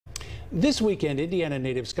This weekend, Indiana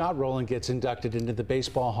native Scott Rolen gets inducted into the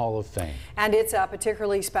Baseball Hall of Fame. And it's a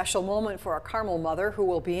particularly special moment for a Carmel mother who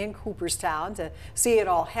will be in Cooperstown to see it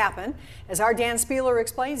all happen. As our Dan Spieler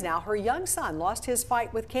explains now, her young son lost his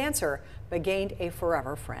fight with cancer, but gained a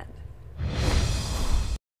forever friend.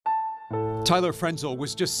 Tyler Frenzel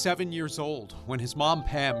was just 7 years old when his mom,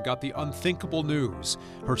 Pam, got the unthinkable news.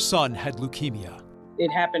 Her son had leukemia.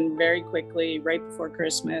 It happened very quickly, right before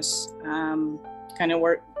Christmas. Kind of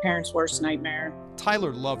parents' worst nightmare.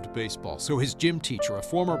 Tyler loved baseball, so his gym teacher, a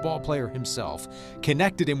former ball player himself,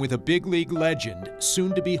 connected him with a big league legend,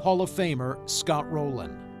 soon-to-be Hall of Famer Scott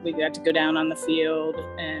Rolen. We got to go down on the field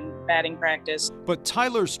and batting practice. But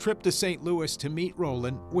Tyler's trip to St. Louis to meet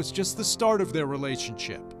Rolen was just the start of their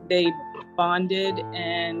relationship. They bonded,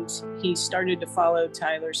 and he started to follow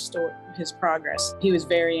his progress. He was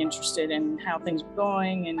very interested in how things were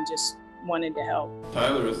going and just wanted to help.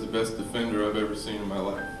 Tyler is the best defender I've ever seen in my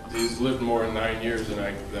life. He's lived more than 9 years than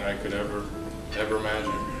I could ever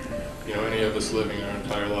imagine. You know, any of us living our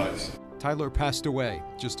entire lives. Tyler passed away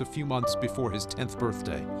just a few months before his 10th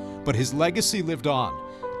birthday, but his legacy lived on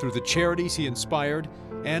through the charities he inspired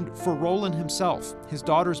and for Rolen himself. His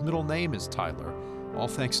daughter's middle name is Tyler, all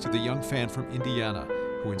thanks to the young fan from Indiana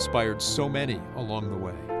who inspired so many along the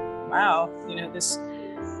way. Wow, you know, this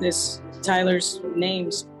Tyler's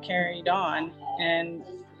name's carried on, and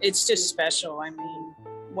it's just special. I mean,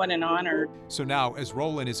 what an honor. So now, as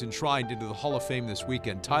Rolen is enshrined into the Hall of Fame this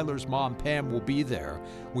weekend, Tyler's mom, Pam, will be there.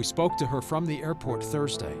 We spoke to her from the airport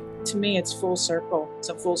Thursday. To me, it's full circle. It's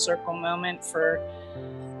a full circle moment for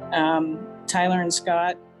Tyler and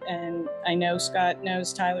Scott, and I know Scott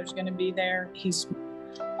knows Tyler's going to be there. He's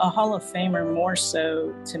a Hall of Famer more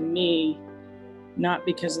so to me, not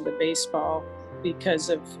because of the baseball, because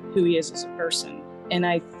of who he is as a person. And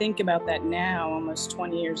I think about that now, almost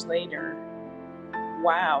 20 years later.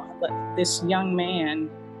 Wow, this young man,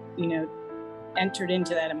 you know, entered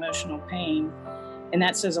into that emotional pain, and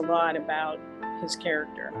that says a lot about his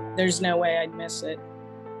character. There's no way I'd miss it.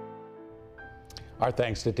 Our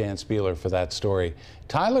thanks to Dan Spieler for that story.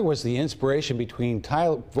 Tyler was the inspiration behind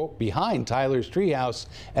Tyler's Treehouse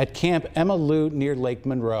at Camp Emma Lou near Lake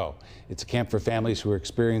Monroe. It's a camp for families who are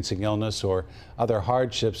experiencing illness or other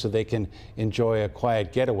hardships so they can enjoy a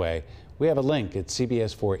quiet getaway. We have a link at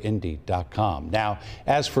cbs4indy.com. Now,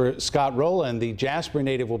 as for Scott Rolen, the Jasper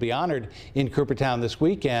native will be honored in Cooperstown this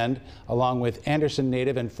weekend, along with Anderson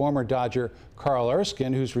native and former Dodger Carl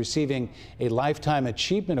Erskine, who's receiving a Lifetime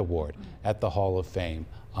Achievement Award at the Hall of Fame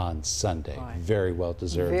on Sunday. Boy. Very well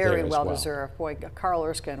deserved. Very well deserved. Boy, Carl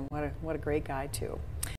Erskine, what a great guy, too.